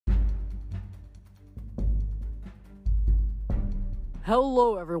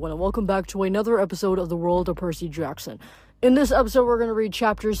Hello everyone and welcome back to another episode of The World of Percy Jackson. In this episode we're going to read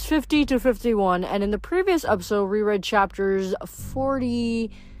chapters 50 to 51, and in the previous episode we read chapters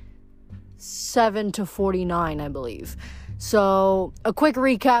 47 to 49, I believe. So, a quick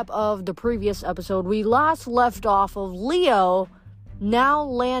recap of the previous episode. We last left off of Leo now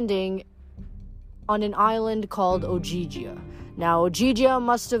landing on an island called Ogygia. Now, Ogygia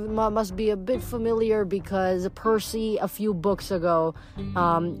must be a bit familiar because Percy, a few books ago,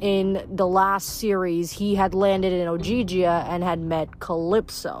 in the last series, he had landed in Ogygia and had met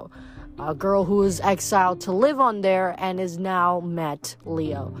Calypso, a girl who was exiled to live on there and is now met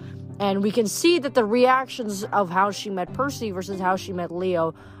Leo. And we can see that the reactions of how she met Percy versus how she met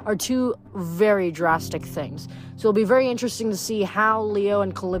Leo are two very drastic things. So it'll be very interesting to see how Leo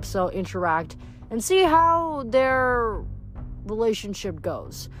and Calypso interact and see how their relationship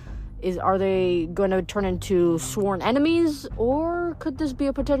goes. Are they going to turn into sworn enemies, or could this be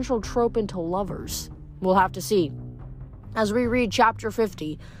a potential trope into lovers? We'll have to see. As we read chapter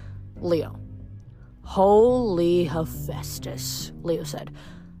 50, Leo. Holy Hephaestus, Leo said.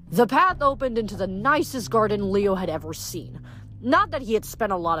 The path opened into the nicest garden Leo had ever seen. Not that he had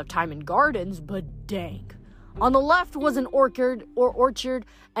spent a lot of time in gardens, but dang. On the left was an orchard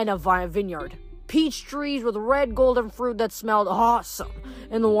and a vineyard. Peach trees with red golden fruit that smelled awesome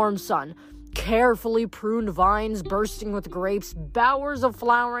in the warm sun. Carefully pruned vines bursting with grapes, bowers of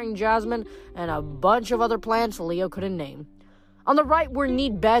flowering jasmine, and a bunch of other plants Leo couldn't name. On the right were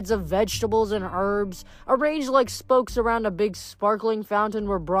neat beds of vegetables and herbs, arranged like spokes around a big sparkling fountain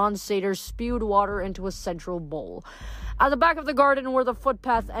where bronze satyrs spewed water into a central bowl. At the back of the garden where the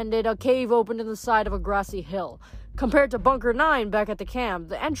footpath ended, a cave opened in the side of a grassy hill. Compared to Bunker 9 back at the camp,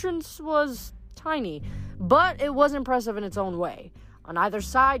 the entrance was tiny, but it was impressive in its own way. On either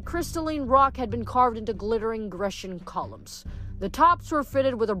side, crystalline rock had been carved into glittering Grecian columns. The tops were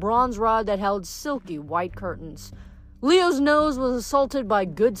fitted with a bronze rod that held silky white curtains. Leo's nose was assaulted by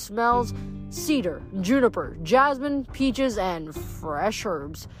good smells: cedar, juniper, jasmine, peaches, and fresh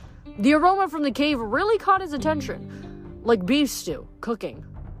herbs. The aroma from the cave really caught his attention, like beef stew cooking.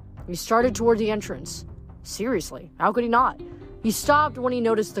 He started toward the entrance. Seriously, how could he not? He stopped when he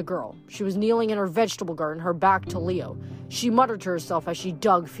noticed the girl. She was kneeling in her vegetable garden, her back to Leo. She muttered to herself as she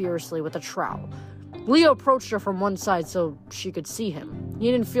dug furiously with a trowel. Leo approached her from one side so she could see him.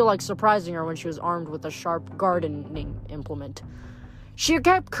 He didn't feel like surprising her when she was armed with a sharp gardening implement. She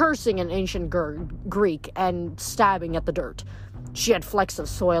kept cursing in ancient Greek and stabbing at the dirt. She had flecks of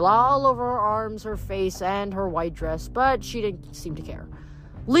soil all over her arms, her face, and her white dress, but she didn't seem to care.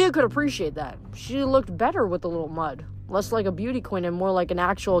 Leo could appreciate that. She looked better with a little mud. Less like a beauty queen and more like an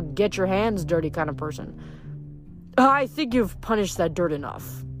actual get-your-hands-dirty kind of person. I think you've punished that dirt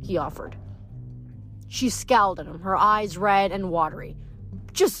enough, he offered. She scowled at him, her eyes red and watery.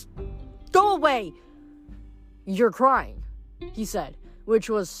 Just go away! You're crying, he said, which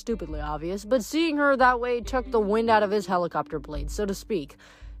was stupidly obvious, but seeing her that way took the wind out of his helicopter blade, so to speak.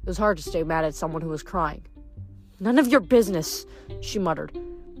 It was hard to stay mad at someone who was crying. None of your business, she muttered.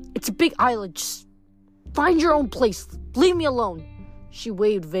 It's a big island. Just find your own place. Leave me alone. She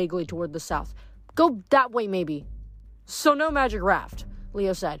waved vaguely toward the south. Go that way, maybe. So no magic raft,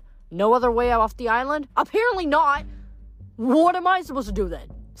 Leo said. No other way off the island? Apparently not. What am I supposed to do then?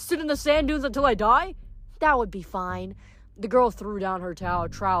 Sit in the sand dunes until I die? That would be fine. The girl threw down her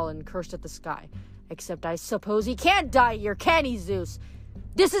trowel and cursed at the sky. Except I suppose he can't die here, can he, Zeus?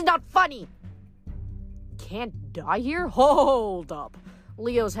 This is not funny. Can't die here? Hold up.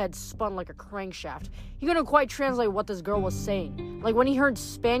 Leo's head spun like a crankshaft. He couldn't quite translate what this girl was saying. Like when he heard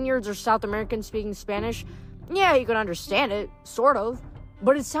Spaniards or South Americans speaking Spanish, yeah, he could understand it, sort of.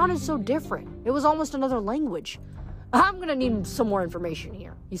 But it sounded so different. It was almost another language. I'm gonna need some more information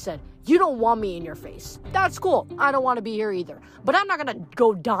here, he said. You don't want me in your face. That's cool. I don't want to be here either. But I'm not gonna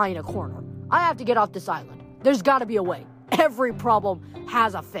go die in a corner. I have to get off this island. There's gotta be a way. Every problem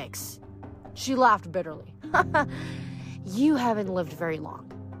has a fix. She laughed bitterly. You haven't lived very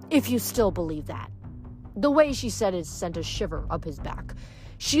long, if you still believe that. The way she said it sent a shiver up his back.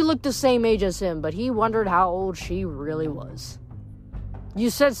 She looked the same age as him, but he wondered how old she really was.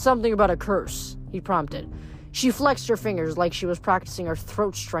 You said something about a curse, he prompted. She flexed her fingers like she was practicing her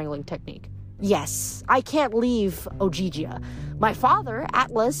throat-strangling technique. Yes, I can't leave Ogygia. My father,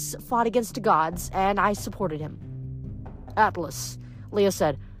 Atlas, fought against the gods, and I supported him. Atlas, Leo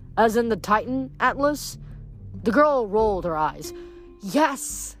said. As in the Titan Atlas? The girl rolled her eyes.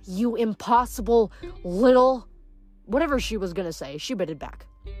 Yes, you impossible little... Whatever she was gonna say, she bit it back.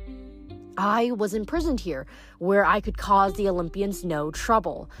 I was imprisoned here, where I could cause the Olympians no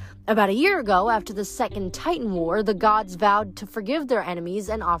trouble. About a year ago, after the Second Titan War, the gods vowed to forgive their enemies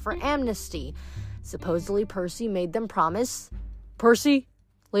and offer amnesty. Supposedly, Percy made them promise. Percy?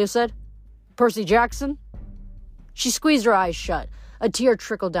 Leo said. Percy Jackson? She squeezed her eyes shut. A tear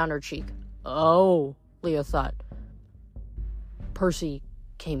trickled down her cheek. Oh, Leo thought. Percy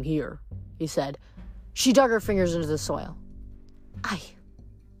came here, he said. She dug her fingers into the soil.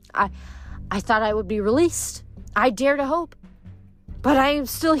 I thought I would be released. I dare to hope. But I am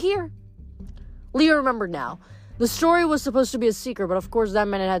still here. Leo remembered now. The story was supposed to be a secret, but of course that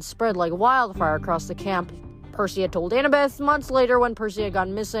meant it had spread like wildfire across the camp. Percy had told Annabeth. Months later, when Percy had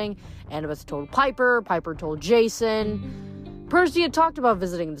gone missing, Annabeth told Piper. Piper told Jason. Percy had talked about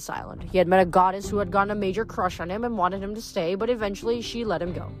visiting this island. He had met a goddess who had gotten a major crush on him and wanted him to stay, but eventually she let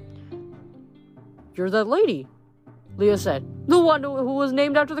him go. You're that lady, Leo said. The one who was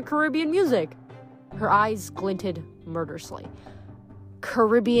named after the Caribbean music. Her eyes glinted murderously.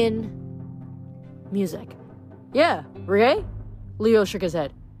 Caribbean music. Yeah, reggae? Leo shook his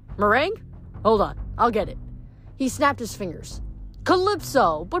head. Meringue? Hold on, I'll get it. He snapped his fingers.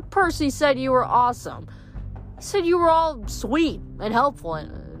 Calypso, but Percy said you were awesome. He said you were all sweet and helpful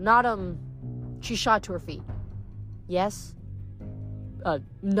and not, She shot to her feet. Yes?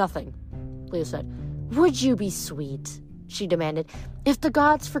 Nothing, Leo said. Would you be sweet? She demanded. If the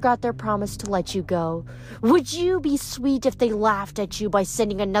gods forgot their promise to let you go, would you be sweet if they laughed at you by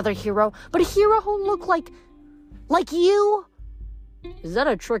sending another hero, but a hero who looked like you? Is that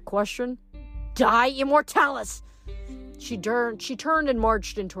a trick question? Die, Immortalis! She turned and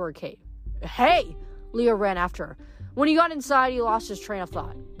marched into her cave. Hey! Leo ran after her. When he got inside, he lost his train of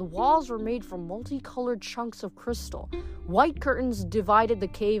thought. The walls were made from multicolored chunks of crystal. White curtains divided the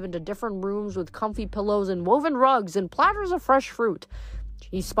cave into different rooms with comfy pillows and woven rugs and platters of fresh fruit.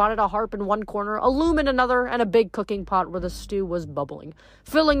 He spotted a harp in one corner, a loom in another, and a big cooking pot where the stew was bubbling,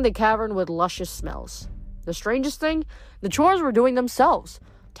 filling the cavern with luscious smells. The strangest thing? The chores were doing themselves.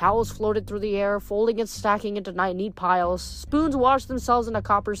 Towels floated through the air, folding and stacking into neat piles. Spoons washed themselves in a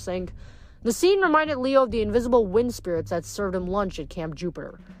copper sink. The scene reminded Leo of the invisible wind spirits that served him lunch at Camp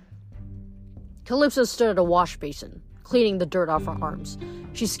Jupiter. Calypso stood at a wash basin, cleaning the dirt off her arms.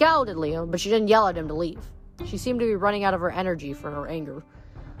 She scowled at Leo, but she didn't yell at him to leave. She seemed to be running out of her energy for her anger.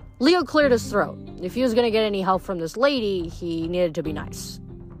 Leo cleared his throat. If he was going to get any help from this lady, he needed to be nice.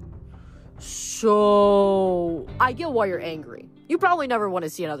 So, I get why you're angry. You probably never want to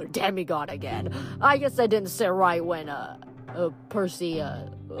see another demigod again. I guess I didn't sit right when, Percy,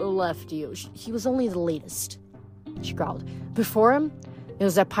 left you. He was only the latest, she growled. Before him, it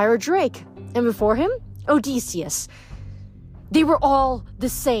was that pirate Drake. And before him, Odysseus. They were all the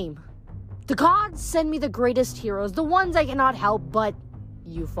same. The gods send me the greatest heroes, the ones I cannot help, but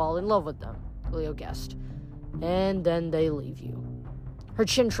you fall in love with them, Leo guessed. And then they leave you. Her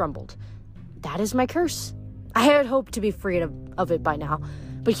chin trembled. That is my curse. I had hoped to be freed of it by now,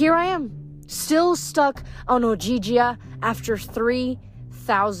 but here I am, still stuck on Ogygia after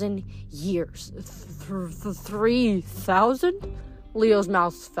 3,000 years. 3,000? Leo's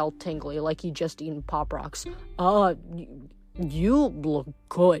mouth felt tingly, like he'd just eaten Pop Rocks. You look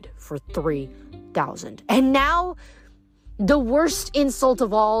good for 3,000. And now, the worst insult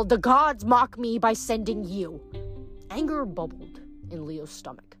of all, the gods mock me by sending you. Anger bubbled in Leo's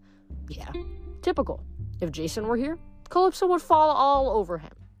stomach. Yeah, typical. If Jason were here, Calypso would fall all over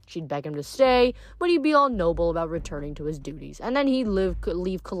him. She'd beg him to stay, but he'd be all noble about returning to his duties, and then he'd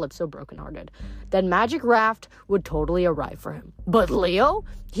leave Calypso brokenhearted. Then Magic Raft would totally arrive for him. But Leo?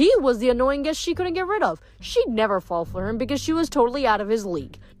 He was the annoying guest she couldn't get rid of. She'd never fall for him because she was totally out of his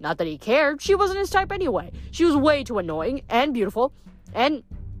league. Not that he cared, she wasn't his type anyway. She was way too annoying and beautiful, and,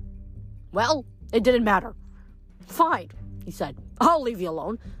 well, it didn't matter. Fine, he said. I'll leave you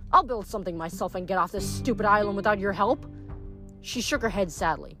alone. I'll build something myself and get off this stupid island without your help. She shook her head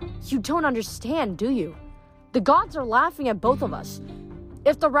sadly. You don't understand, do you? The gods are laughing at both of us.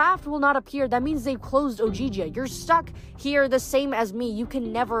 If the raft will not appear, that means they've closed Ogygia. You're stuck here the same as me. You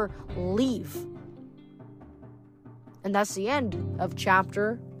can never leave. And that's the end of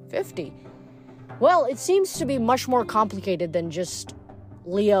chapter 50. Well, it seems to be much more complicated than just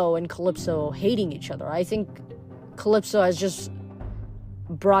Leo and Calypso hating each other. I think Calypso has just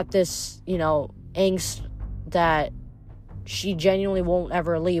brought this, angst that she genuinely won't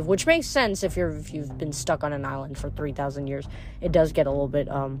ever leave, which makes sense if you've been stuck on an island for 3,000 years. It does get a little bit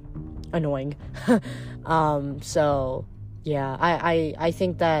annoying. So yeah, I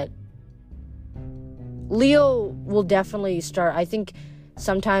think that Leo will definitely start. I think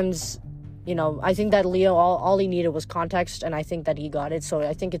sometimes, I think that Leo, all he needed was context, and I think that he got it. So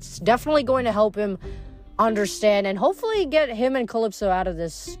I think it's definitely going to help him understand and hopefully get him and Calypso out of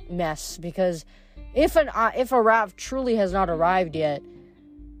this mess. Because if a raft truly has not arrived yet,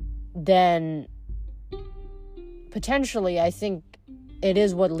 then potentially I think it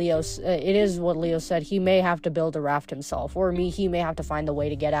is what Leo said. He may have to build a raft himself, or he may have to find the way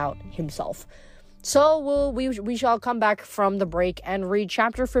to get out himself. So we shall come back from the break and read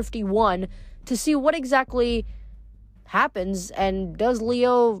chapter 51 to see what exactly happens, and does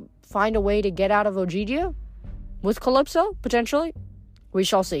Leo find a way to get out of Ogygia with Calypso, potentially? We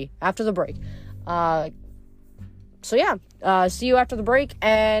shall see after the break. See you after the break,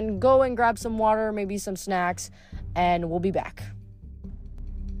 and go and grab some water, maybe some snacks, and we'll be back.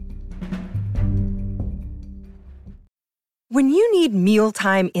 When you need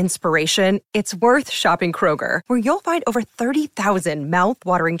mealtime inspiration, it's worth shopping Kroger, where you'll find over 30,000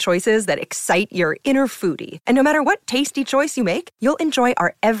 mouth-watering choices that excite your inner foodie. And no matter what tasty choice you make, you'll enjoy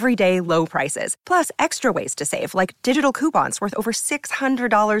our everyday low prices, plus extra ways to save, like digital coupons worth over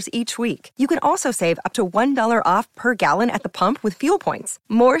 $600 each week. You can also save up to $1 off per gallon at the pump with fuel points.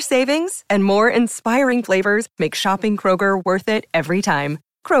 More savings and more inspiring flavors make shopping Kroger worth it every time.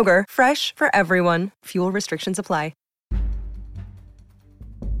 Kroger, fresh for everyone. Fuel restrictions apply.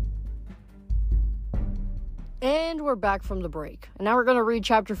 And we're back from the break. And now we're going to read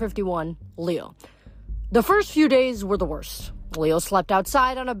chapter 51, Leo. The first few days were the worst. Leo slept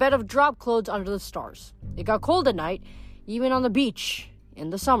outside on a bed of drop clothes under the stars. It got cold at night, even on the beach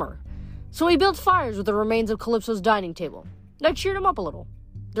in the summer. So he built fires with the remains of Calypso's dining table. That cheered him up a little.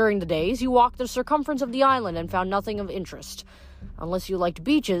 During the days, he walked the circumference of the island and found nothing of interest. Unless you liked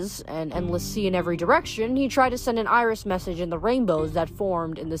beaches and endless sea in every direction, he tried to send an iris message in the rainbows that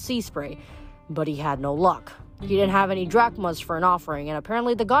formed in the sea spray, but he had no luck. He didn't have any drachmas for an offering, and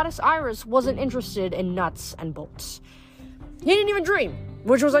apparently the goddess Iris wasn't interested in nuts and bolts. He didn't even dream,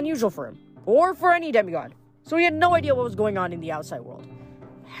 which was unusual for him, or for any demigod, so he had no idea what was going on in the outside world.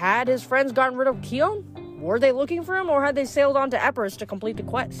 Had his friends gotten rid of Kion? Were they looking for him, or had they sailed on to Epirus to complete the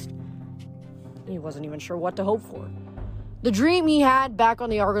quest? He wasn't even sure what to hope for. The dream he had back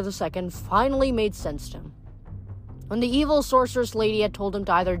on the Argo II finally made sense to him. When the evil sorceress lady had told him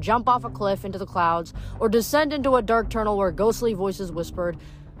to either jump off a cliff into the clouds or descend into a dark tunnel where ghostly voices whispered,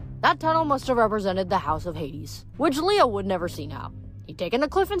 that tunnel must have represented the House of Hades, which Leo would never see now. He'd taken the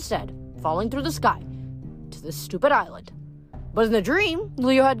cliff instead, falling through the sky, to this stupid island. But in the dream,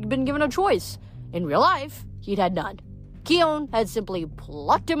 Leo had been given a choice. In real life, he'd had none. Kion had simply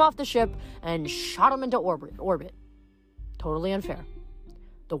plucked him off the ship and shot him into orbit. Totally unfair.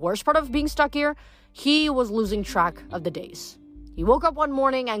 The worst part of being stuck here, he was losing track of the days. He woke up one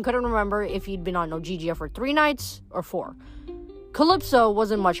morning and couldn't remember if he'd been on Ogygia for 3 nights or 4. Calypso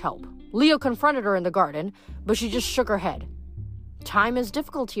wasn't much help. Leo confronted her in the garden, but she just shook her head. Time is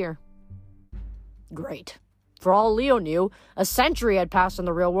difficult here. Great. For all Leo knew, a century had passed in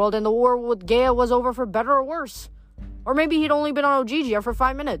the real world and the war with Gaia was over for better or worse. Or maybe he'd only been on Ogygia for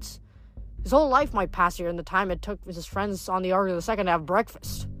 5 minutes. His whole life might pass here in the time it took his friends on the Argo II to have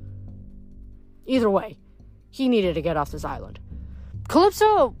breakfast. Either way, he needed to get off this island.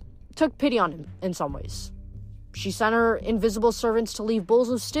 Calypso took pity on him in some ways. She sent her invisible servants to leave bowls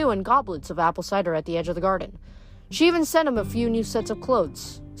of stew and goblets of apple cider at the edge of the garden. She even sent him a few new sets of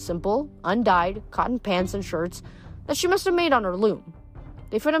clothes, simple, undyed, cotton pants and shirts that she must have made on her loom.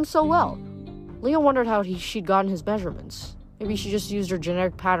 They fit him so well. Leo wondered how she'd gotten his measurements. Maybe she just used her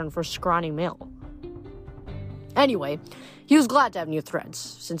generic pattern for scrawny male. Anyway, he was glad to have new threads,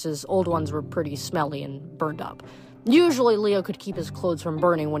 since his old ones were pretty smelly and burned up. Usually, Leo could keep his clothes from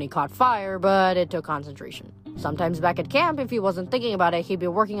burning when he caught fire, but it took concentration. Sometimes back at camp, if he wasn't thinking about it, he'd be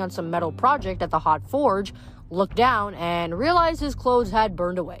working on some metal project at the hot forge, look down, and realize his clothes had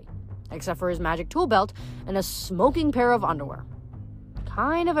burned away, except for his magic tool belt and a smoking pair of underwear.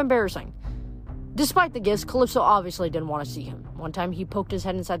 Kind of embarrassing. Despite the gifts, Calypso obviously didn't want to see him. One time he poked his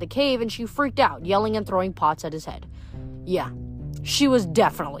head inside the cave and she freaked out, yelling and throwing pots at his head. Yeah, she was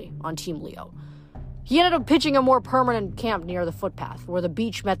definitely on Team Leo. He ended up pitching a more permanent camp near the footpath, where the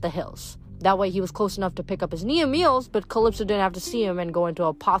beach met the hills. That way he was close enough to pick up his Nia meals, but Calypso didn't have to see him and go into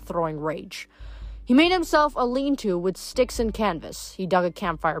a pot-throwing rage. He made himself a lean-to with sticks and canvas. He dug a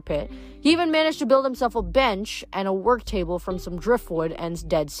campfire pit. He even managed to build himself a bench and a work table from some driftwood and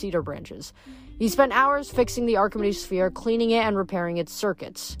dead cedar branches. He spent hours fixing the Archimedes sphere, cleaning it and repairing its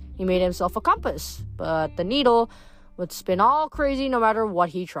circuits. He made himself a compass, but the needle would spin all crazy no matter what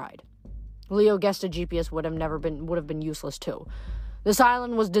he tried. Leo guessed a GPS would have been useless too. This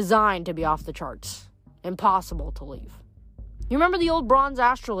island was designed to be off the charts. Impossible to leave. You remember the old bronze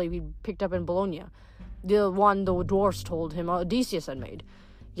astrolabe he picked up in Bologna? The one the dwarfs told him Odysseus had made.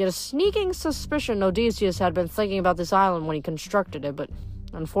 He had a sneaking suspicion Odysseus had been thinking about this island when he constructed it, but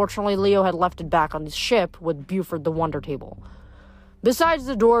unfortunately Leo had left it back on his ship with Buford the Wonder Table. Besides,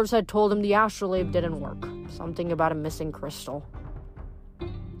 the dwarves had told him the astrolabe didn't work. Something about a missing crystal.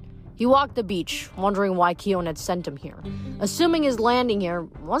 He walked the beach, wondering why Keon had sent him here, assuming his landing here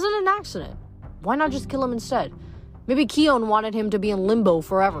wasn't an accident. Why not just kill him instead? Maybe Keon wanted him to be in limbo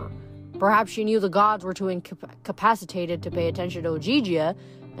forever. Perhaps she knew the gods were too incapacitated to pay attention to Ogygia,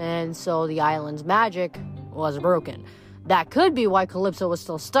 and so the island's magic was broken. That could be why Calypso was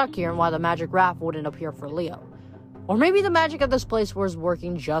still stuck here and why the magic raft wouldn't appear for Leo. Or maybe the magic at this place was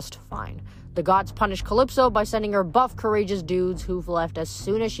working just fine. The gods punished Calypso by sending her buff, courageous dudes who left as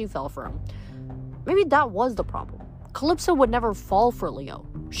soon as she fell for him. Maybe that was the problem. Calypso would never fall for Leo.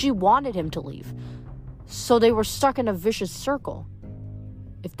 She wanted him to leave. So they were stuck in a vicious circle.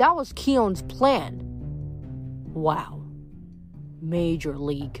 If that was Keon's plan, wow. Major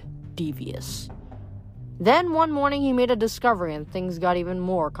league devious. Then one morning he made a discovery and things got even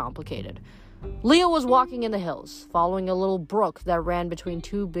more complicated. Leo was walking in the hills, following a little brook that ran between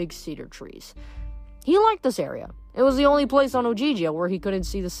two big cedar trees. He liked this area. It was the only place on Ogygia where he couldn't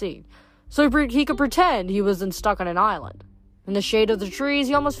see the sea, so he could pretend he wasn't stuck on an island. In the shade of the trees,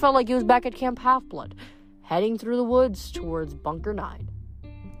 he almost felt like he was back at Camp Half-Blood, heading through the woods towards Bunker 9.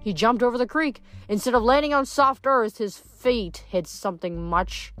 He jumped over the creek. Instead of landing on soft earth, his feet hit something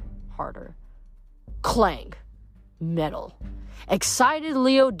much harder. Clang. Metal. Excited,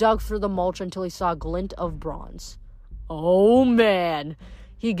 Leo dug through the mulch until he saw a glint of bronze. Oh, man.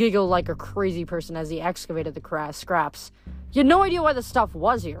 He giggled like a crazy person as he excavated the scraps. He had no idea why the stuff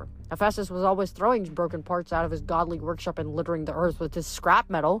was here. Hephaestus was always throwing broken parts out of his godly workshop and littering the earth with his scrap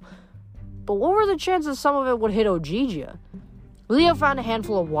metal. But what were the chances some of it would hit Ogygia? Leo found a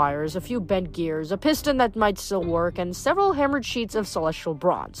handful of wires, a few bent gears, a piston that might still work, and several hammered sheets of celestial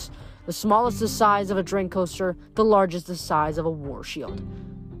bronze. The smallest the size of a drink coaster, the largest the size of a war shield.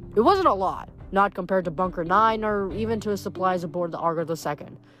 It wasn't a lot, not compared to Bunker 9 or even to his supplies aboard the Argo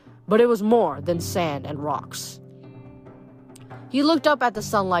II, but it was more than sand and rocks. He looked up at the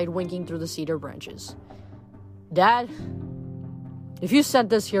sunlight winking through the cedar branches. Dad, if you sent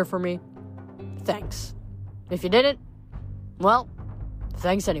this here for me, thanks. If you didn't, well,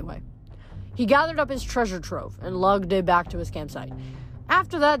 thanks anyway. He gathered up his treasure trove and lugged it back to his campsite.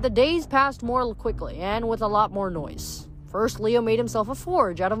 After that, the days passed more quickly and with a lot more noise. First, Leo made himself a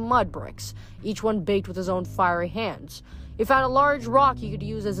forge out of mud bricks, each one baked with his own fiery hands. He found a large rock he could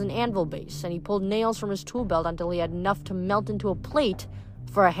use as an anvil base, and he pulled nails from his tool belt until he had enough to melt into a plate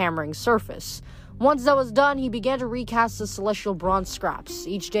for a hammering surface. Once that was done, he began to recast the celestial bronze scraps.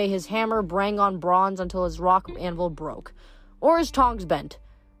 Each day his hammer banged on bronze until his rock anvil broke, or his tongs bent,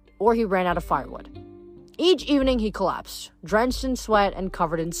 or he ran out of firewood. Each evening he collapsed, drenched in sweat and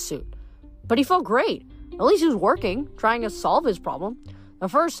covered in soot. But he felt great. At least he was working, trying to solve his problem. The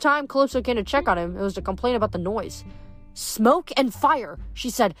first time Calypso came to check on him, it was to complain about the noise. Smoke and fire, she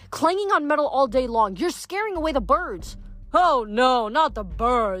said, clanging on metal all day long. You're scaring away the birds. Oh no, not the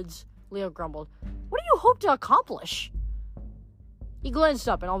birds, Leo grumbled. What do you hope to accomplish? He glanced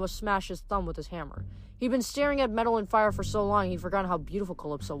up and almost smashed his thumb with his hammer. He'd been staring at metal and fire for so long he'd forgotten how beautiful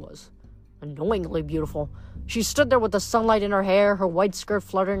Calypso was. Annoyingly beautiful. She stood there with the sunlight in her hair, her white skirt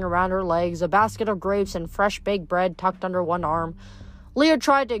fluttering around her legs, a basket of grapes and fresh baked bread tucked under one arm. Leo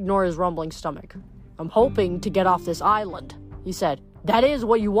tried to ignore his rumbling stomach. I'm hoping to get off this island, he said. That is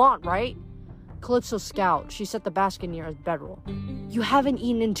what you want, right? Calypso scowled. She set the basket near his bedroll. You haven't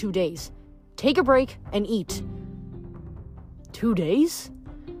eaten in 2 days. Take a break and eat. 2 days?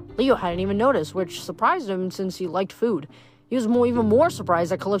 Leo hadn't even noticed, which surprised him since he liked food. He was even more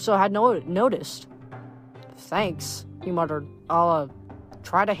surprised that Calypso had noticed. Thanks, he muttered. I'll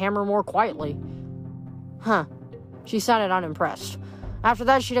try to hammer more quietly. Huh. She sounded unimpressed. After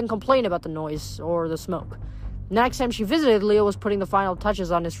that, she didn't complain about the noise or the smoke. The next time she visited, Leo was putting the final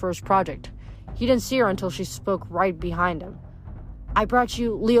touches on his first project. He didn't see her until she spoke right behind him. I brought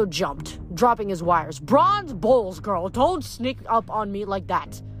you... Leo jumped, dropping his wires. Bronze bowls, girl. Don't sneak up on me like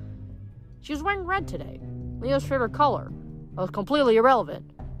that. She was wearing red today. Leo's favorite color. That was completely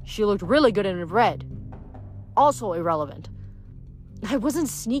irrelevant. She looked really good in red. Also irrelevant. I wasn't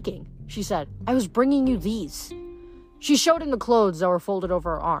sneaking, she said. I was bringing you these. She showed him the clothes that were folded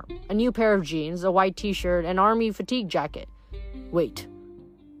over her arm. A new pair of jeans, a white t-shirt, an army fatigue jacket. Wait.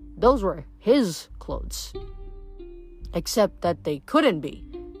 Those were his clothes. Except that they couldn't be.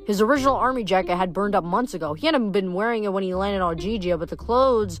 His original army jacket had burned up months ago. He hadn't been wearing it when he landed on Gigi, but the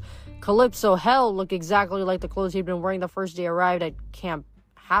clothes Calypso held looked exactly like the clothes he'd been wearing the first day he arrived at Camp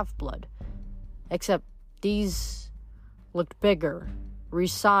Half-Blood. Except these looked bigger,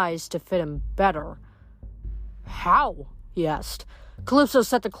 resized to fit him better. How? He asked. Calypso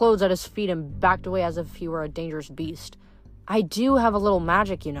set the clothes at his feet and backed away as if he were a dangerous beast. I do have a little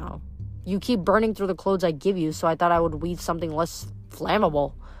magic, you know. You keep burning through the clothes I give you, so I thought I would weave something less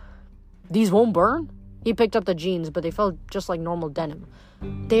flammable. These won't burn? He picked up the jeans, but they felt just like normal denim.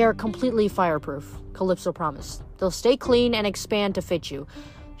 They are completely fireproof, Calypso promised. They'll stay clean and expand to fit you,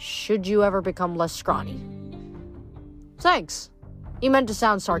 should you ever become less scrawny. Thanks. He meant to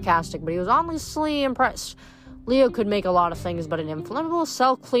sound sarcastic, but he was honestly impressed. Leo could make a lot of things, but an inflammable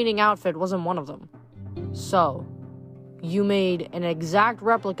self-cleaning outfit wasn't one of them. So, you made an exact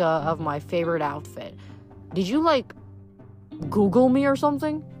replica of my favorite outfit. Did you, Google me or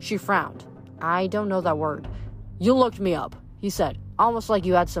something? She frowned. I don't know that word. You looked me up, he said, almost like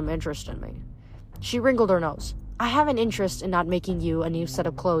you had some interest in me. She wrinkled her nose. I have an interest in not making you a new set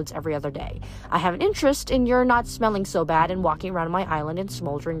of clothes every other day. I have an interest in your not smelling so bad and walking around my island in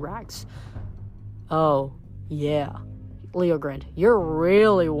smoldering rags. Oh, yeah. Leo grinned. You're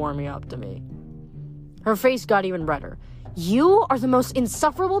really warming up to me. Her face got even redder. You are the most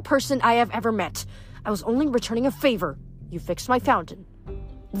insufferable person I have ever met. I was only returning a favor. You fixed my fountain.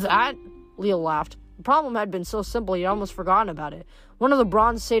 That? Leo laughed. The problem had been so simple he'd almost forgotten about it. One of the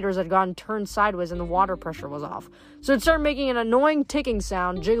bronze satyrs had gone turned sideways and the water pressure was off. So it started making an annoying ticking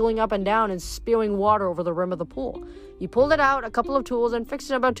sound, jiggling up and down and spewing water over the rim of the pool. He pulled it out, a couple of tools, and fixed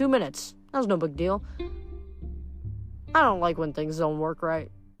it in about 2 minutes. That was no big deal. I don't like when things don't work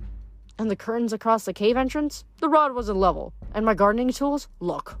right. And the curtains across the cave entrance? The rod wasn't level. And my gardening tools?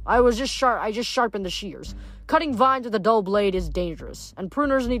 Look, I just sharpened the shears. Cutting vines with a dull blade is dangerous, and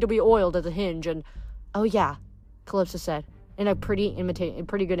pruners need to be oiled at the hinge, and... Oh yeah, Calypso said, in a pretty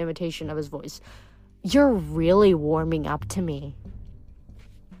good imitation of his voice. You're really warming up to me.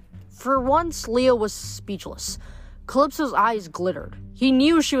 For once, Leo was speechless. Calypso's eyes glittered. He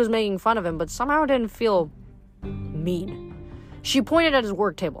knew she was making fun of him, but somehow it didn't feel mean. She pointed at his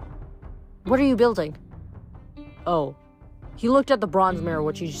work table. What are you building? Oh. He looked at the bronze mirror,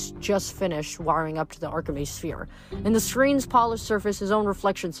 which he's just finished wiring up to the Archimedes sphere. In the screen's polished surface, his own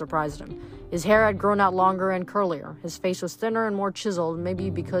reflection surprised him. His hair had grown out longer and curlier. His face was thinner and more chiseled,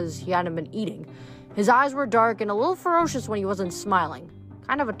 maybe because he hadn't been eating. His eyes were dark and a little ferocious when he wasn't smiling.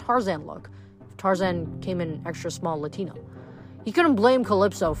 Kind of a Tarzan look, if Tarzan came in extra small Latino. He couldn't blame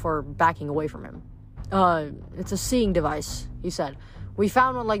Calypso for backing away from him. It's a seeing device, he said. We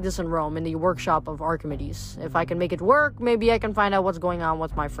found one like this in Rome, in the workshop of Archimedes. If I can make it work, maybe I can find out what's going on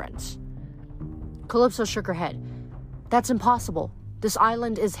with my friends. Calypso shook her head. That's impossible. This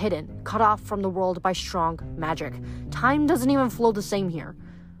island is hidden, cut off from the world by strong magic. Time doesn't even flow the same here.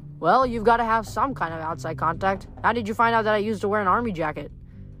 Well, you've got to have some kind of outside contact. How did you find out that I used to wear an army jacket?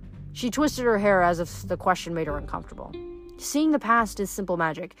 She twisted her hair as if the question made her uncomfortable. Seeing the past is simple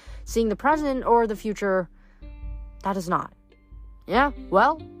magic. Seeing the present or the future, that is not. Yeah,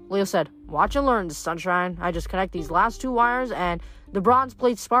 well, Leo said, watch and learn, sunshine. I just connect these last 2 wires, and the bronze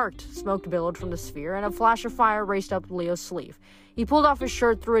plate sparked. Smoke billowed from the sphere, and a flash of fire raced up Leo's sleeve. He pulled off his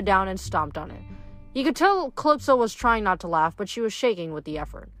shirt, threw it down, and stomped on it. You could tell Calypso was trying not to laugh, but she was shaking with the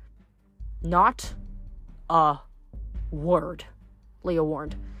effort. Not a word, Leo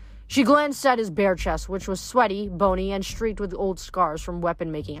warned. She glanced at his bare chest, which was sweaty, bony, and streaked with old scars from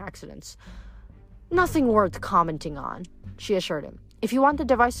weapon-making accidents. Nothing worth commenting on, she assured him. If you want the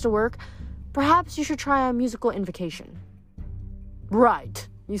device to work, perhaps you should try a musical invocation. Right,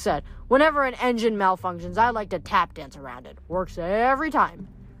 he said. Whenever an engine malfunctions, I like to tap dance around it. Works every time.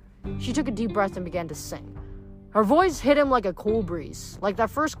 She took a deep breath and began to sing. Her voice hit him like a cool breeze, like that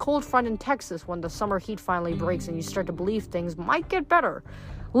first cold front in Texas when the summer heat finally breaks and you start to believe things might get better.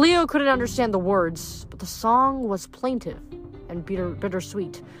 Leo couldn't understand the words, but the song was plaintive and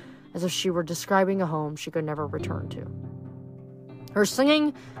bittersweet, as if she were describing a home she could never return to. Her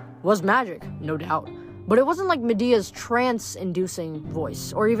singing was magic, no doubt, but it wasn't like Medea's trance-inducing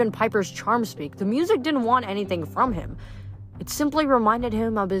voice, or even Piper's charm speak. The music didn't want anything from him. It simply reminded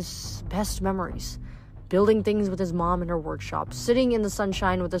him of his best memories, building things with his mom in her workshop, sitting in the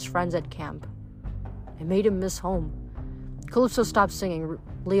sunshine with his friends at camp. It made him miss home. Calypso stopped singing.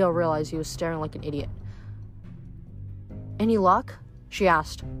 Leo realized he was staring like an idiot. Any luck? She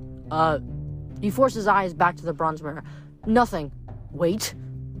asked. He forced his eyes back to the bronze mirror. Nothing. Wait.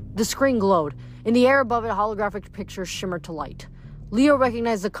 The screen glowed. In the air above it, holographic pictures shimmered to light. Leo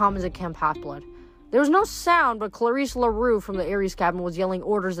recognized the commons at Camp Half-Blood. There was no sound, but Clarice LaRue from the Ares cabin was yelling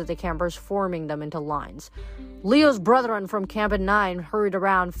orders at the campers, forming them into lines. Leo's brethren from Camp 9 hurried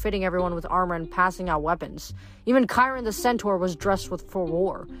around, fitting everyone with armor and passing out weapons. Even Chiron the Centaur was dressed for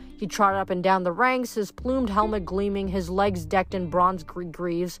war. He trotted up and down the ranks, his plumed helmet gleaming, his legs decked in bronze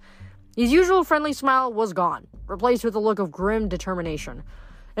greaves. His usual friendly smile was gone, replaced with a look of grim determination.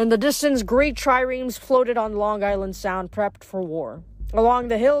 In the distance, great triremes floated on Long Island Sound, prepped for war. Along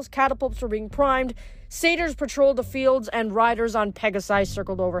the hills, catapults were being primed, satyrs patrolled the fields, and riders on Pegasi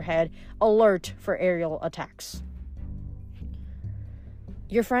circled overhead, alert for aerial attacks.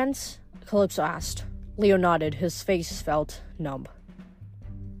 "Your friends?" Calypso asked. Leo nodded. His face felt numb.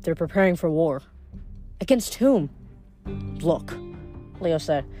 "They're preparing for war." "Against whom?" "Look," Leo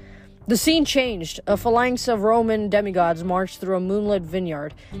said. The scene changed. A phalanx of Roman demigods marched through a moonlit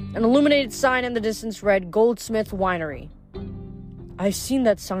vineyard. An illuminated sign in the distance read Goldsmith Winery. "I've seen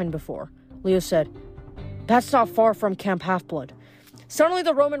that sign before," Leo said. "That's not far from Camp Half-Blood." Suddenly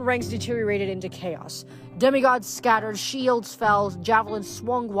the Roman ranks deteriorated into chaos. Demigods scattered, shields fell, javelins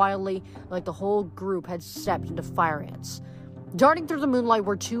swung wildly, like the whole group had stepped into fire ants. Darting through the moonlight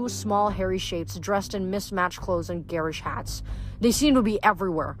were two small hairy shapes dressed in mismatched clothes and garish hats. They seemed to be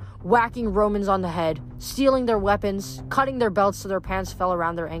everywhere, whacking Romans on the head, stealing their weapons, cutting their belts so their pants fell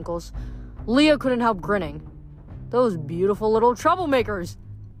around their ankles. Leo couldn't help grinning. Those beautiful little troublemakers!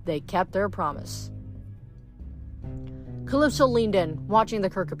 They kept their promise. Calypso leaned in, watching the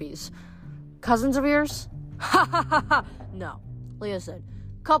Kirkabys. "Cousins of yours?" "Ha ha ha ha! No," Leo said.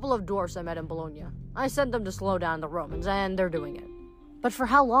 "Couple of dwarfs I met in Bologna. I sent them to slow down the Romans, and they're doing it." "But for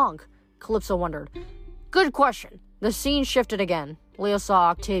how long?" Calypso wondered. "Good question." The scene shifted again. Leo saw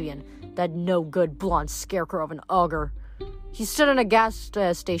Octavian, that no-good blonde scarecrow of an augur. He stood in a gas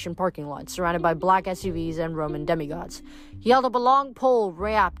station parking lot, surrounded by black SUVs and Roman demigods. He held up a long pole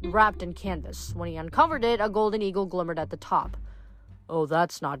wrapped in canvas. When he uncovered it, a golden eagle glimmered at the top. "Oh,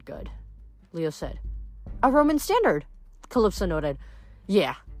 that's not good," Leo said. "A Roman standard," Calypso noted.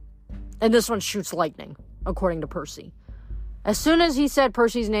 "Yeah. And this one shoots lightning, according to Percy." As soon as he said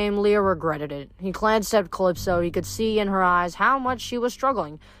Percy's name, Leo regretted it. He glanced at Calypso. He could see in her eyes how much she was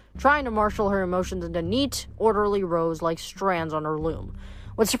struggling, trying to marshal her emotions into neat, orderly rows like strands on her loom.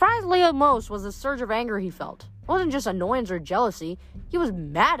 What surprised Leo most was the surge of anger he felt. It wasn't just annoyance or jealousy. He was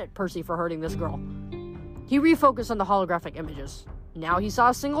mad at Percy for hurting this girl. He refocused on the holographic images. Now he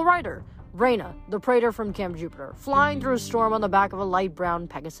saw a single rider, Reyna, the praetor from Camp Jupiter, flying through a storm on the back of a light brown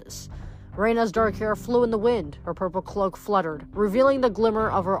Pegasus. Reyna's dark hair flew in the wind. Her purple cloak fluttered, revealing the glimmer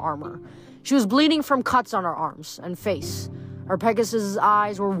of her armor. She was bleeding from cuts on her arms and face. Her Pegasus's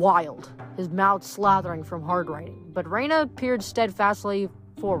eyes were wild, his mouth slathering from hard riding, but Reyna peered steadfastly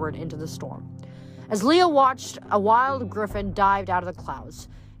forward into the storm. As Leo watched, a wild griffin dived out of the clouds.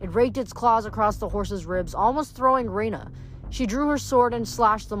 It raked its claws across the horse's ribs, almost throwing Reyna. She drew her sword and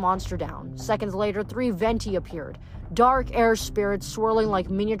slashed the monster down. Seconds later, 3 Venti appeared, dark air spirits swirling like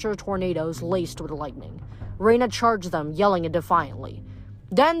miniature tornadoes laced with lightning. Reyna charged them, yelling it defiantly.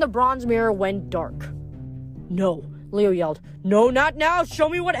 Then the bronze mirror went dark. "No," Leo yelled. "No, not now! Show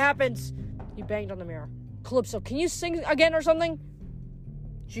me what happens!" He banged on the mirror. "Calypso, can you sing again or something?"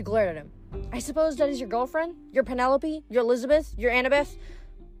 She glared at him. "I suppose that is your girlfriend? Your Penelope? Your Elizabeth? Your Annabeth?"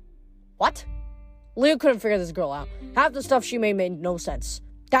 "What?" Leo couldn't figure this girl out. Half the stuff she made no sense.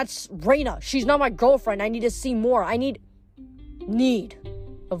 "That's Reyna. She's not my girlfriend. I need to see more. I need.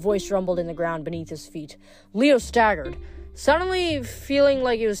 A voice rumbled in the ground beneath his feet. Leo staggered, suddenly feeling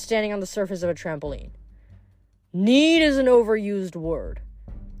like he was standing on the surface of a trampoline. Need is an overused word.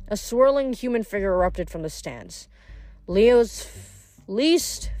 A swirling human figure erupted from the stands. Leo's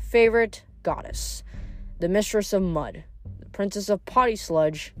least favorite goddess. The mistress of mud. The princess of potty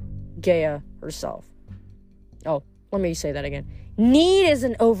sludge. Gaia herself. Oh, let me say that again. Need is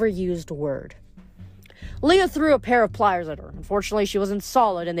an overused word. Leo threw a pair of pliers at her. Unfortunately, she wasn't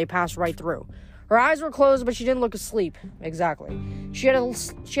solid and they passed right through. Her eyes were closed, but she didn't look asleep. Exactly. She had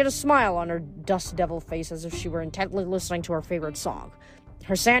a smile on her dust devil face as if she were intently listening to her favorite song.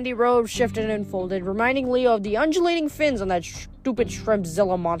 Her sandy robe shifted and folded, reminding Leo of the undulating fins on that stupid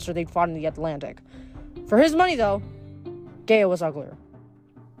Shrimpzilla monster they'd fought in the Atlantic. For his money, though, Gaia was uglier.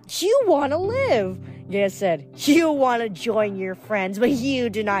 You want to live, Gaia said. You want to join your friends, but you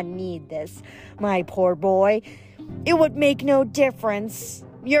do not need this, my poor boy. It would make no difference.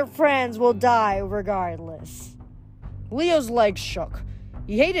 Your friends will die regardless. Leo's legs shook.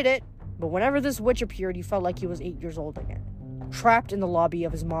 He hated it, but whenever this witch appeared, he felt like he was 8 years old again. Trapped in the lobby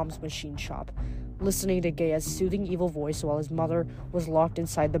of his mom's machine shop, listening to Gaia's soothing evil voice while his mother was locked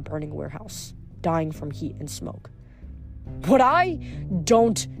inside the burning warehouse, dying from heat and smoke. What I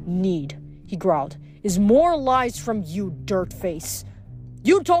don't need, he growled, is more lies from you, dirtface.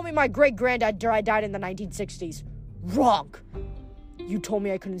 You told me my great-granddad died in the 1960s. Wrong. You told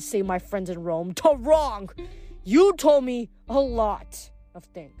me I couldn't save my friends in Rome. Wrong. You told me a lot of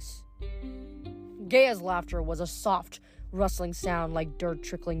things. Gaia's laughter was a soft, rustling sound like dirt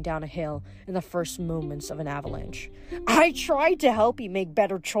trickling down a hill in the first moments of an avalanche. I tried to help you make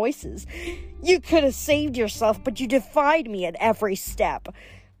better choices. You could have saved yourself, but you defied me at every step.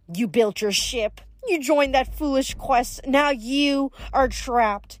 You built your ship. You joined that foolish quest. Now you are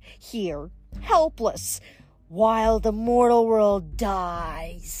trapped here, helpless, while the mortal world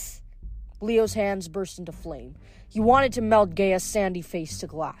dies. Leo's hands burst into flame. He wanted to melt Gaia's sandy face to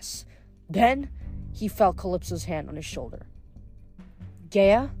glass. Then he felt Calypso's hand on his shoulder.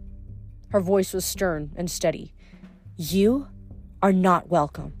 Gaia? Her voice was stern and steady. You are not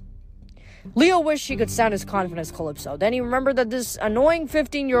welcome. Leo wished he could sound as confident as Calypso. Then he remembered that this annoying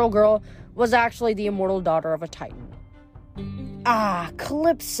 15-year-old girl was actually the immortal daughter of a titan. Ah,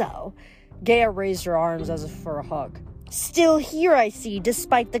 Calypso. Gaia raised her arms as if for a hug. Still here, I see,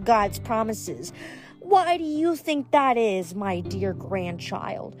 despite the gods' promises. Why do you think that is, my dear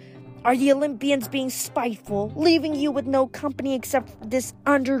grandchild? Are the Olympians being spiteful, leaving you with no company except this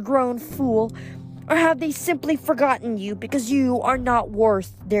undergrown fool? Or have they simply forgotten you because you are not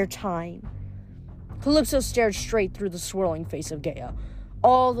worth their time? Calypso stared straight through the swirling face of Gaia,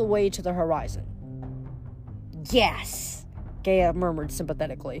 all the way to the horizon. Yes, Gaia murmured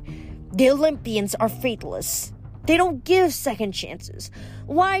sympathetically. The Olympians are faithless. They don't give second chances.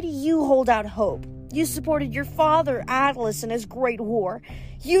 Why do you hold out hope? You supported your father, Atlas, in his great war.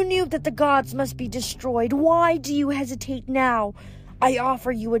 You knew that the gods must be destroyed. Why do you hesitate now? I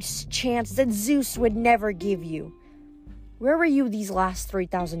offer you a chance that Zeus would never give you. Where were you these last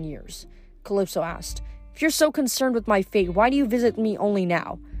 3,000 years? Calypso asked. If you're so concerned with my fate, why do you visit me only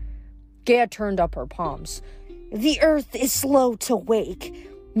now? Gaia turned up her palms. The earth is slow to wake.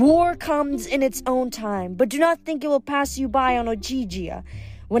 War comes in its own time, but do not think it will pass you by on Ogygia.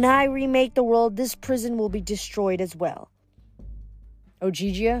 When I remake the world, this prison will be destroyed as well.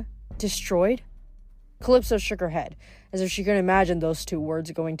 Ogygia? Destroyed? Calypso shook her head, as if she could imagine those two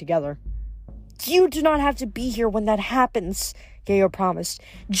words going together. You do not have to be here when that happens, Gaia promised.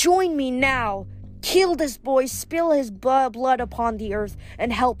 Join me now. Kill this boy, spill his blood upon the earth,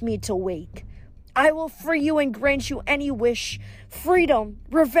 and help me to wake. I will free you and grant you any wish. Freedom,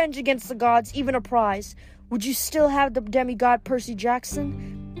 revenge against the gods, even a prize. Would you still have the demigod Percy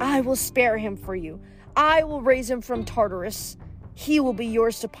Jackson? I will spare him for you. I will raise him from Tartarus. He will be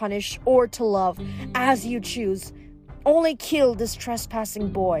yours to punish or to love, as you choose. Only kill this trespassing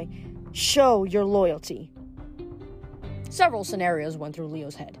boy. Show your loyalty. Several scenarios went through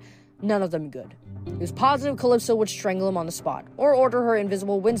Leo's head, none of them good. He was positive Calypso would strangle him on the spot, or order her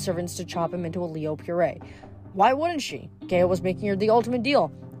invisible wind servants to chop him into a Leo puree. Why wouldn't she? Gaia was making her the ultimate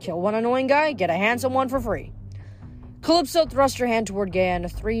deal. Kill one annoying guy, get a handsome one for free. Calypso thrust her hand toward Gaia in a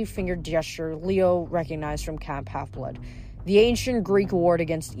three-fingered gesture Leo recognized from Camp Half-Blood, the ancient Greek ward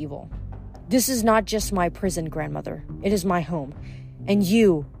against evil. This is not just my prison, grandmother. It is my home, and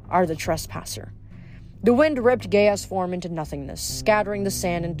you are the trespasser. The wind ripped Gaia's form into nothingness, scattering the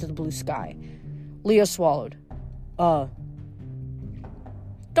sand into the blue sky. Leo swallowed. Don't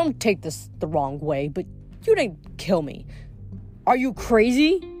take this the wrong way, but you didn't kill me. Are you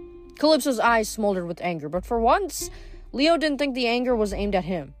crazy? Calypso's eyes smoldered with anger, but for once, Leo didn't think the anger was aimed at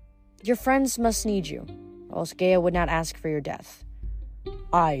him. Your friends must need you, or else Gaia would not ask for your death.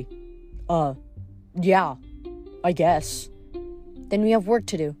 Yeah, I guess. Then we have work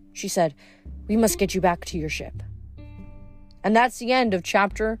to do, she said. We must get you back to your ship. And that's the end of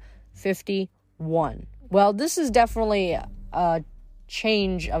chapter 51. Well, this is definitely a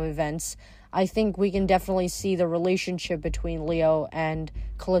change of events. I think we can definitely see the relationship between Leo and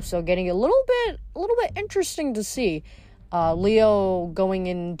Calypso getting a little bit interesting to see. Leo going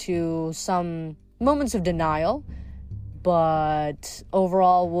into some moments of denial, but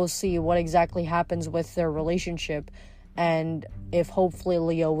overall we'll see what exactly happens with their relationship, and if hopefully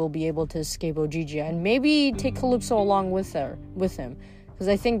Leo will be able to escape Ogygia and maybe take Calypso along with him. Because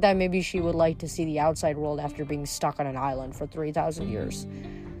I think that maybe she would like to see the outside world after being stuck on an island for 3,000 years.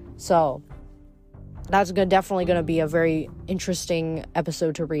 So, that's definitely going to be a very interesting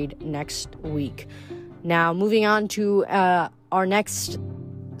episode to read next week. Now, moving on to our next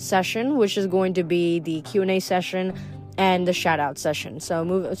session, which is going to be the Q&A session and the shout-out session.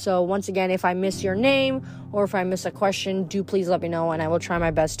 So once again, if I miss your name or if I miss a question, do please let me know, and I will try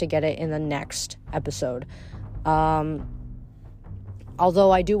my best to get it in the next episode.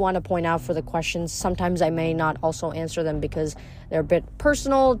 Although I do want to point out for the questions, sometimes I may not also answer them because they're a bit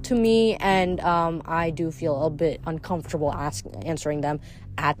personal to me, and I do feel a bit uncomfortable answering them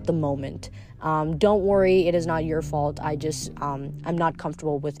at the moment. Don't worry, it is not your fault. I'm not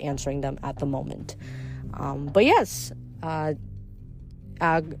comfortable with answering them at the moment. But yes,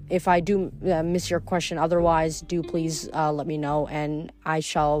 if I do miss your question otherwise, do please let me know, and I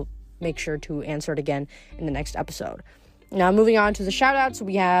shall make sure to answer it again in the next episode. Now, moving on to the shout-outs,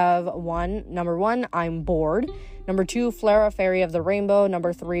 we have number 1, I'm bored. Number 2, Flora, Fairy of the Rainbow.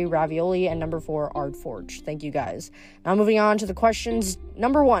 Number 3, Ravioli. And number 4, Artforge. Thank you, guys. Now, moving on to the questions.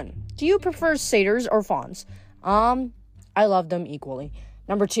 Number 1, do you prefer satyrs or fawns? I love them equally.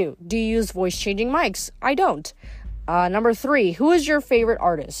 Number 2, do you use voice-changing mics? I don't. Number 3, who is your favorite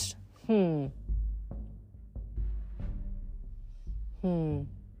artist? I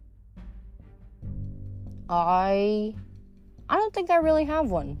don't think I really have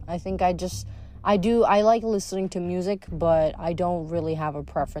one. I think I like listening to music, but I don't really have a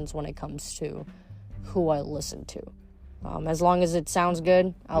preference when it comes to who I listen to. As long as it sounds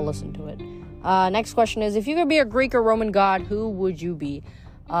good, I'll listen to it. Next question is, if you could be a Greek or Roman god, who would you be?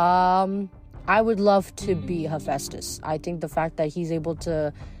 I would love to be Hephaestus. I think the fact that he's able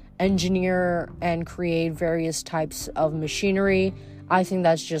to engineer and create various types of machinery, I think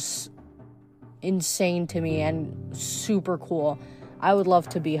that's just insane to me and super cool. I would love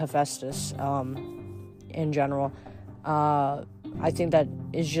to be Hephaestus in general. I think that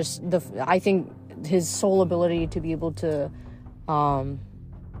is just I think his sole ability to be able to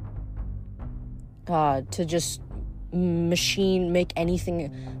just make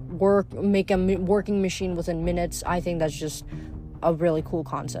anything work, make a working machine within minutes. I think that's just a really cool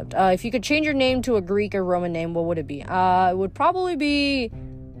concept. If you could change your name to a Greek or Roman name, what would it be? It would probably be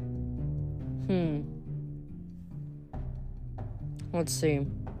let's see.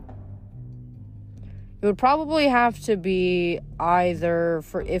 It would probably have to be either,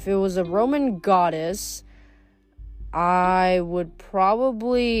 if it was a Roman goddess, I would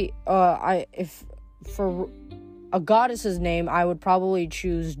probably, if for a goddess's name, I would probably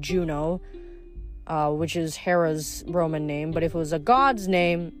choose Juno, which is Hera's Roman name. But if it was a god's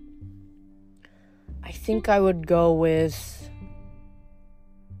name, I think I would go with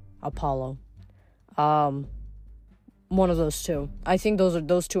Apollo. One of those two. I think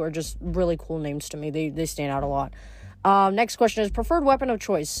those two are just really cool names to me. They stand out a lot. Next question is preferred weapon of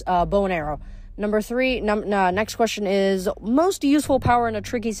choice, bow and arrow. Number 3, next question is most useful power in a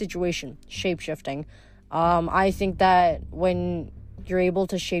tricky situation, shapeshifting. I think that when you're able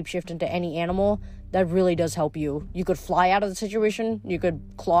to shapeshift into any animal, that really does help you. You could fly out of the situation, you could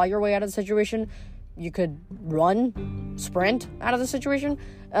claw your way out of the situation, you could run, sprint out of the situation.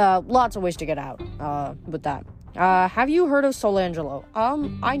 Lots of ways to get out with that. Have you heard of Solangelo?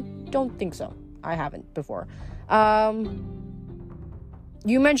 I don't think so. I haven't before.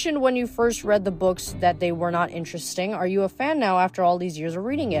 You mentioned when you first read the books that they were not interesting. Are you a fan now after all these years of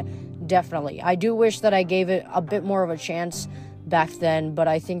reading it? Definitely. I do wish that I gave it a bit more of a chance back then, but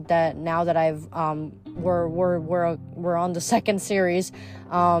I think that now that we're on the second series,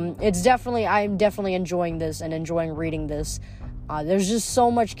 I'm definitely enjoying this and enjoying reading this. There's just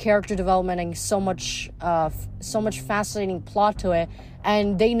so much character development and so much fascinating plot to it,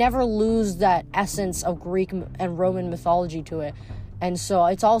 and they never lose that essence of Greek and Roman mythology to it. And so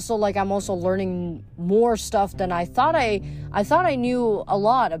it's also like I'm also learning more stuff than I thought I knew a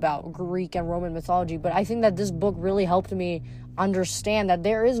lot about Greek and Roman mythology, but I think that this book really helped me understand that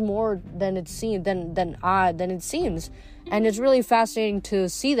there is more than it seems, and it's really fascinating to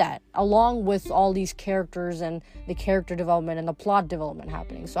see that along with all these characters and the character development and the plot development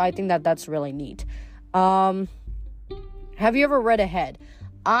happening. So I think that that's really neat. Have you ever read ahead?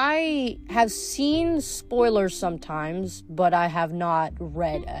 I have seen spoilers sometimes, but I have not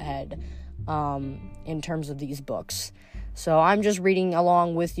read ahead in terms of these books. So I'm just reading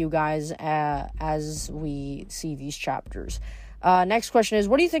along with you guys as we see these chapters. Next question is,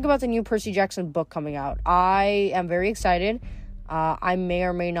 what do you think about the new Percy Jackson book coming out? I am very excited. I may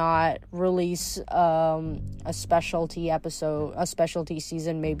or may not release a specialty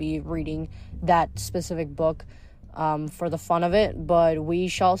season, maybe reading that specific book for the fun of it, but we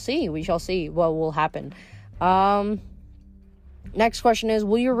shall see what will happen. Next question is,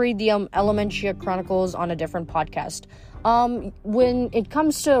 will you read the Elementia Chronicles on a different podcast? When it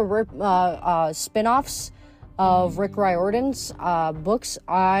comes to spin-offs of Rick Riordan's books,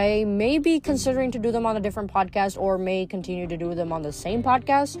 I may be considering to do them on a different podcast, or may continue to do them on the same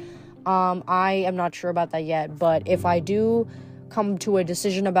podcast. I am not sure about that yet, but if I do come to a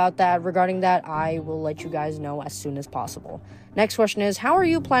decision about that. Regarding that, I will let you guys know as soon as possible. Next question is, how are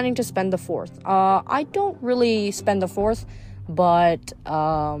you planning to spend the 4th? I don't really spend the 4th, but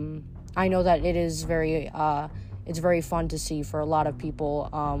I know that it is it's very fun to see for a lot of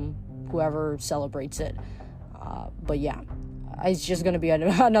people, whoever celebrates it. But yeah, it's just going to be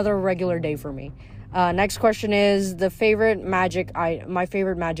another regular day for me. Next question is my favorite magic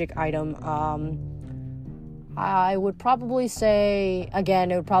item. I would probably say,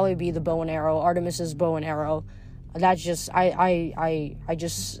 again, it would probably be the bow and arrow, Artemis's bow and arrow. That's just, I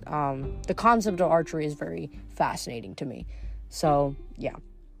just, the concept of archery is very fascinating to me. So, yeah.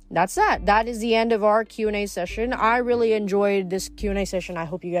 That's that. That is the end of our Q&A session. I really enjoyed this Q&A session. I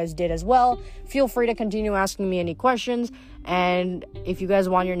hope you guys did as well. Feel free to continue asking me any questions. And if you guys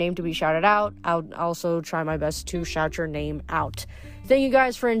want your name to be shouted out, I'll also try my best to shout your name out. Thank you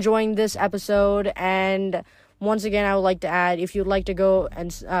guys for enjoying this episode. And once again, I would like to add, if you'd like to go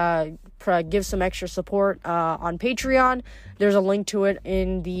and give some extra support on Patreon, there's a link to it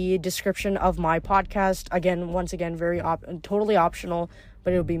in the description of my podcast. Again, once again, totally optional,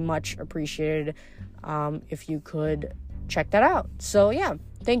 but it would be much appreciated if you could check that out. So yeah,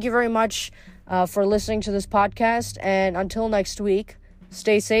 thank you very much for listening to this podcast, and until next week,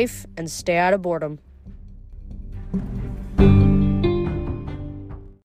 stay safe and stay out of boredom.